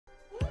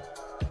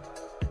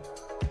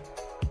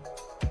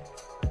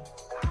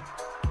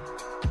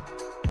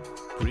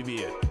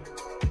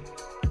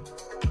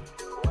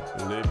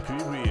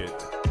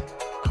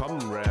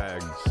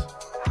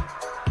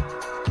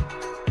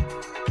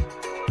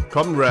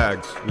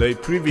Comrades, les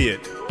привет.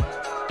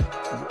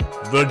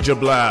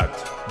 Vergeblat.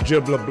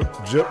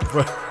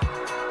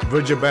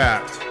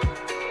 Vergebat.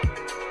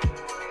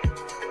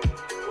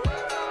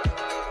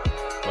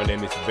 My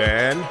name is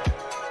Van.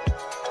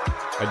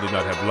 I did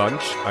not have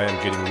lunch. I am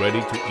getting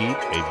ready to eat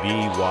a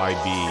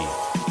BYB.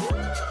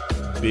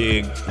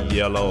 Big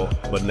yellow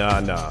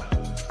banana.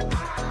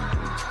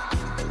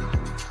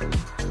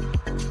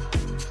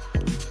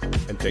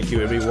 And thank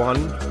you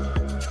everyone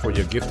for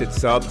your gifted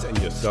subs and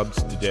your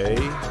subs today.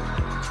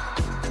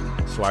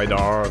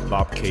 Slidar,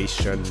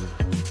 Bobcation,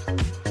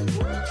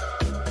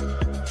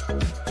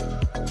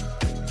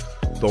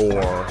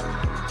 Thor.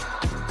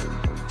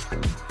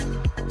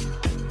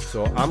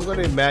 So I'm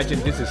gonna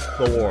imagine this is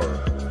Thor.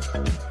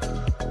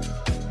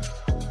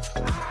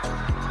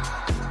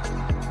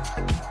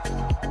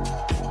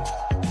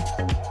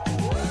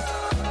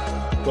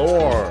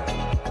 Thor.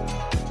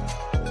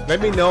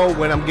 Let me know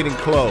when I'm getting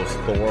close,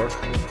 Thor.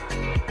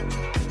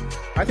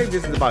 I think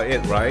this is about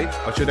it, right?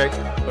 Or should I,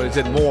 or is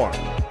it more?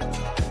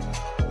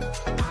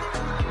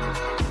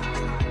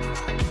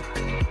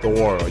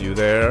 Thor, are you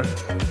there?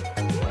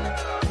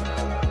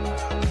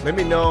 Let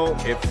me know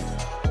if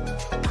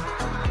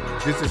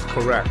this is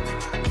correct.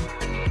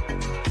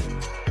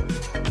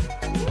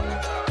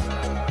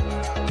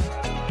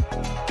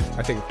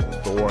 I think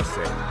Thor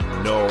said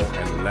no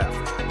and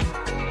left.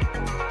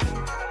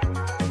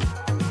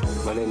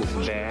 My name is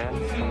Van.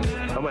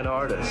 I'm an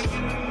artist.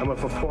 I'm a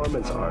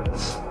performance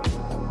artist.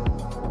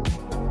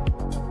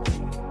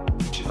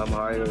 I'm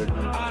hired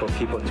for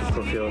people to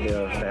fulfill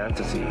their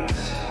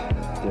fantasies.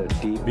 Their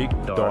deep,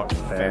 dark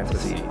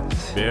fantasies.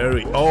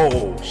 Very,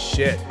 oh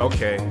shit,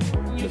 okay.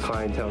 The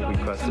clientele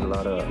requested a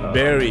lot of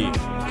Barry.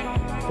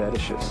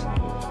 fetishes.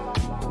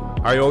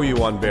 I owe you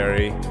one,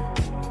 Barry.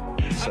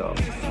 So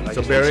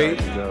Barry,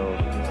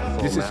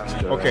 this is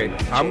okay.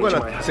 I'm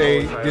gonna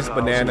say this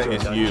banana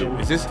is you.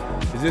 Is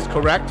this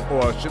correct,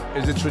 or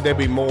should there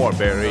be more,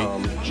 Barry?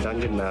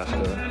 Dungeon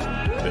Master.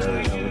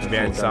 Barry.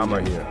 Van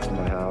Sama here. In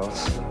my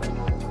house.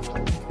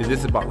 Is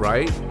this about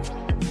right?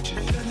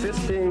 This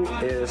thing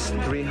is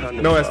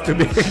 300. No, it's too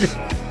big.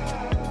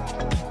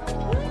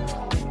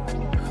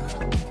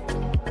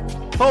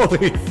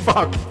 Holy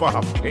fuck,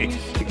 Bob Case.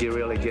 You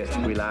really get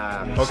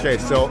relaxed. Okay,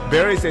 so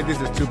Barry said this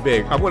is too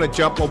big. I'm gonna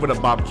jump over to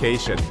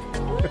Bobcation.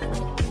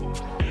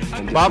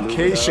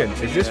 Bobcation,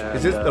 is this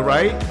the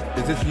right?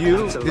 Is this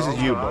you? This is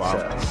you,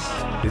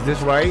 Bob. Is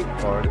this right,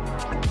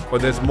 or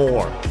there's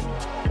more?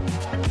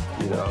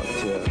 You know,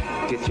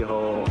 to get your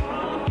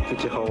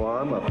whole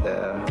arm up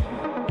there.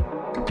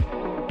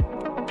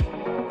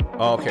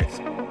 Oh, okay.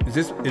 Is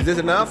this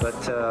enough? But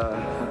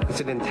it's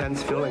an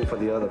intense feeling for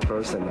the other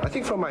person. I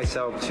think for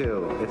myself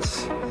too.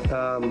 It's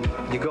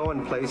you go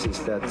in places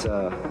that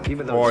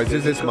even though or it's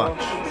is this much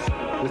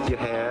with your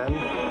hand,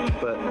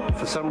 but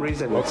for some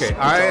reason okay,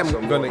 I am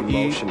gonna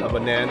eat a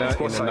banana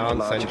in a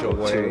non-sensual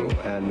way, too,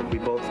 and we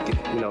both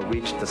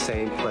reach the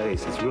same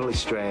place. It's really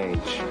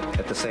strange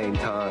at the same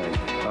time.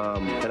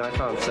 And I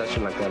found a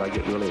session like that, I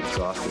get really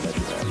exhausted at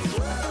the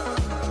end.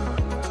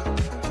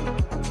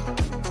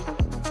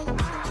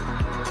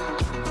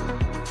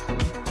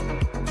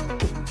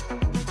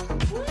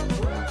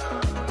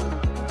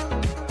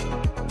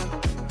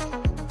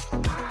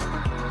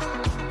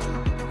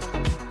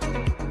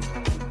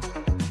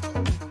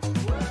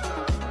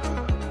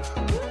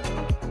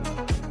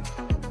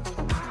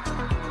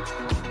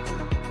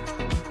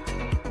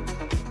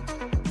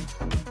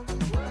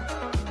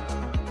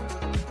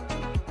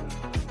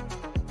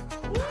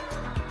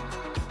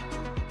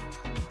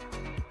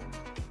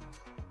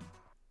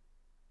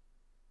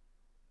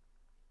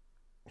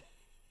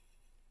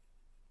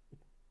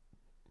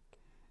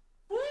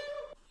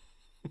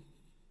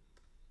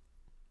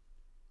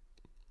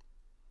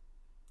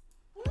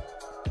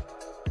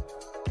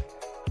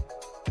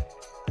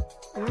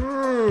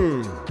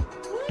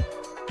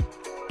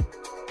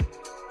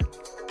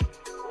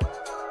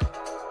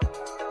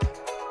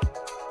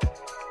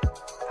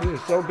 This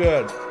is so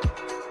good.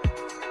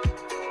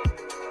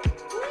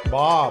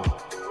 Bob.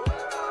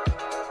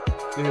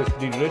 This is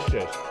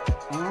delicious.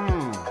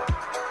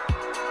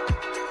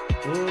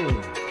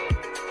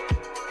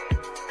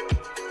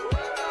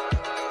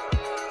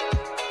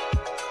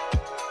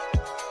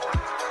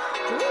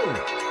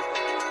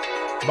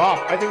 Bob,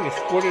 I think you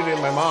squirted it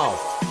in my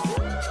mouth.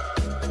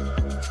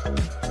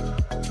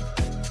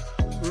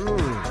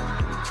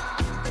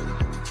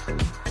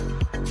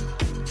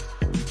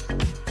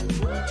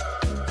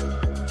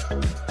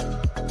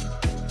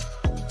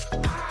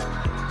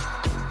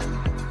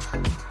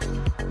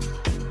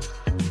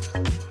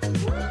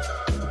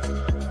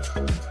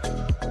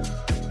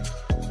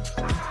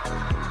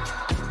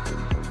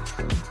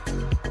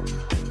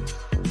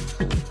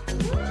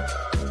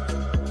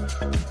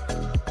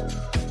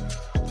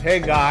 Hey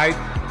guys,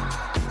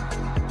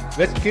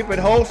 let's keep it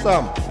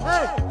wholesome.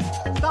 Hey,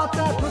 stop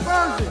that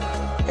perversion.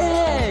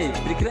 Эй,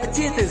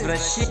 прекрати это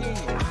извращение.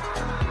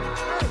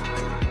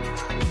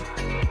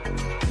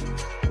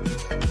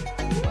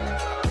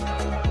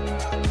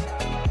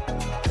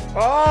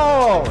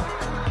 Oh,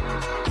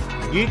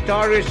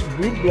 Guitarist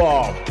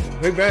Booblog.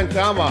 Hey Ben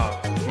Sama,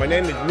 my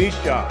name is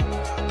Misha.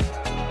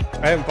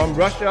 I am from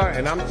Russia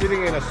and I'm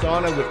sitting in a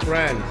sauna with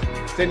friends,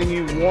 sending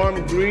you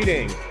warm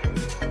greetings.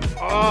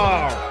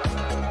 Oh.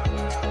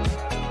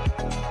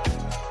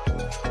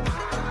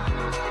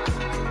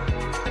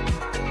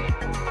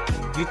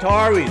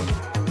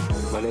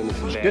 Guitarist. My name is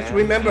Ben. Just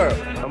remember,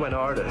 I'm an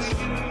artist.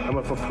 I'm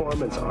a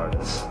performance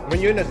artist. when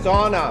you're in a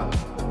sauna,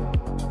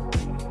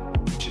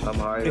 I'm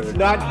hired. it's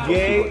not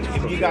gay for people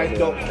to if you fulfill guys their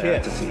don't kiss.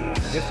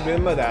 fantasies. Just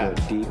remember that.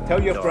 Their deep,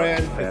 Tell your dark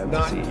friends it's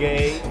not fantasies.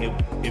 gay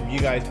if you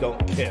guys don't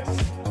kiss.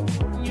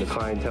 The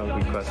clientele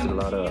requested a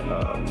lot of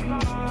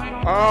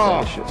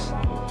Oh, fetishes.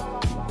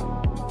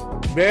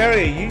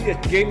 Barry, you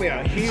just gave me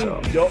a huge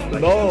So I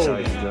load.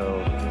 decided to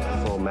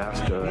go full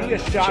master. You and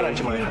just shot a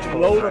change my huge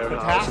whole load of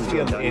entire house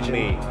into a potassium in dungeon.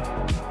 me.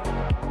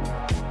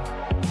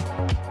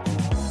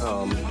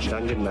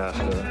 Dungeon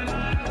master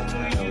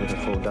with a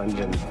full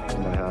dungeon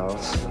in my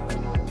house.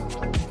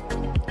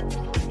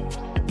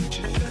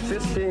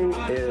 Fisting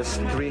is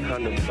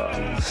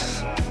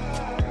 $300.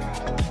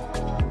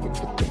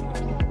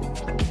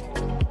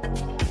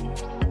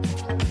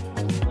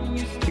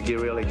 To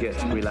really get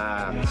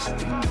relaxed.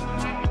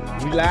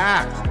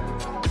 Relax.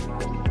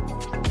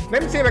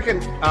 Let me see if I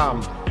can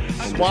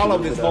swallow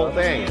Just this loop it whole up,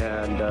 thing.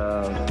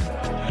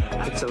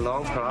 And it's a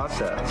long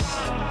process.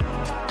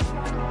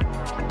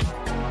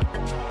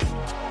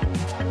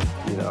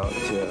 You know,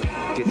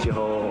 to get your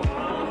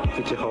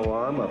whole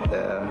arm up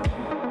there.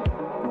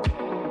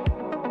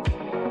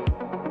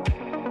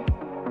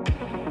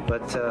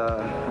 But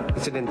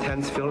it's an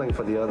intense feeling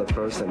for the other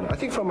person. I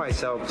think for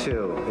myself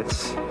too.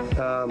 It's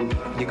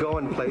you go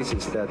in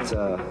places that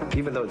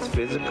even though it's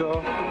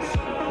physical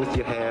with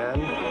your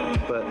hand,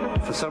 but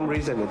for some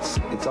reason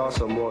it's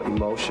also more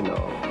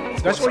emotional.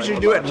 It's That's more what you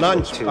do at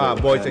lunch, psychological,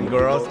 too. boys and you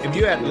girls. both, If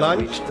you're at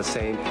lunch, reach the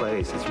same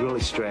place. It's really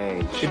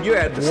strange. If you're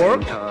at the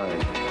work, same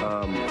time.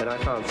 And I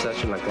found a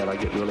session like that, I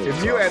get really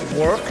if you're at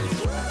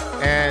exhausted.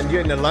 work and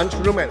you're in the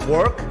lunchroom at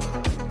work,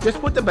 just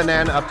put the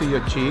banana up to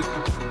your cheek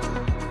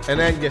and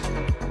then just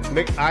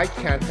make eye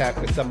contact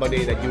with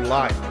somebody that you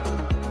like.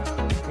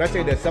 Let's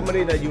say there's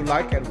somebody that you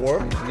like at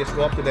work, just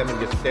go up to them and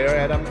just stare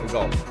at them and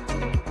go.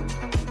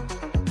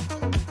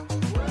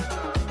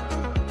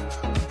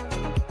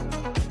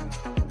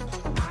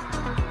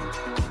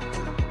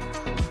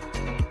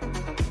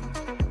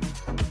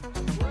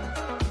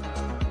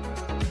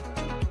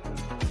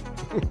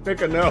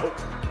 Make a note.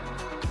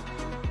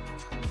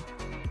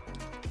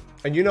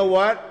 And you know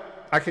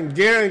what? I can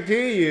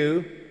guarantee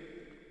you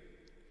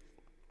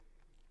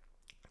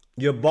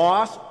your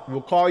boss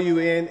will call you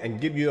in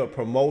and give you a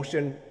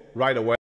promotion right away.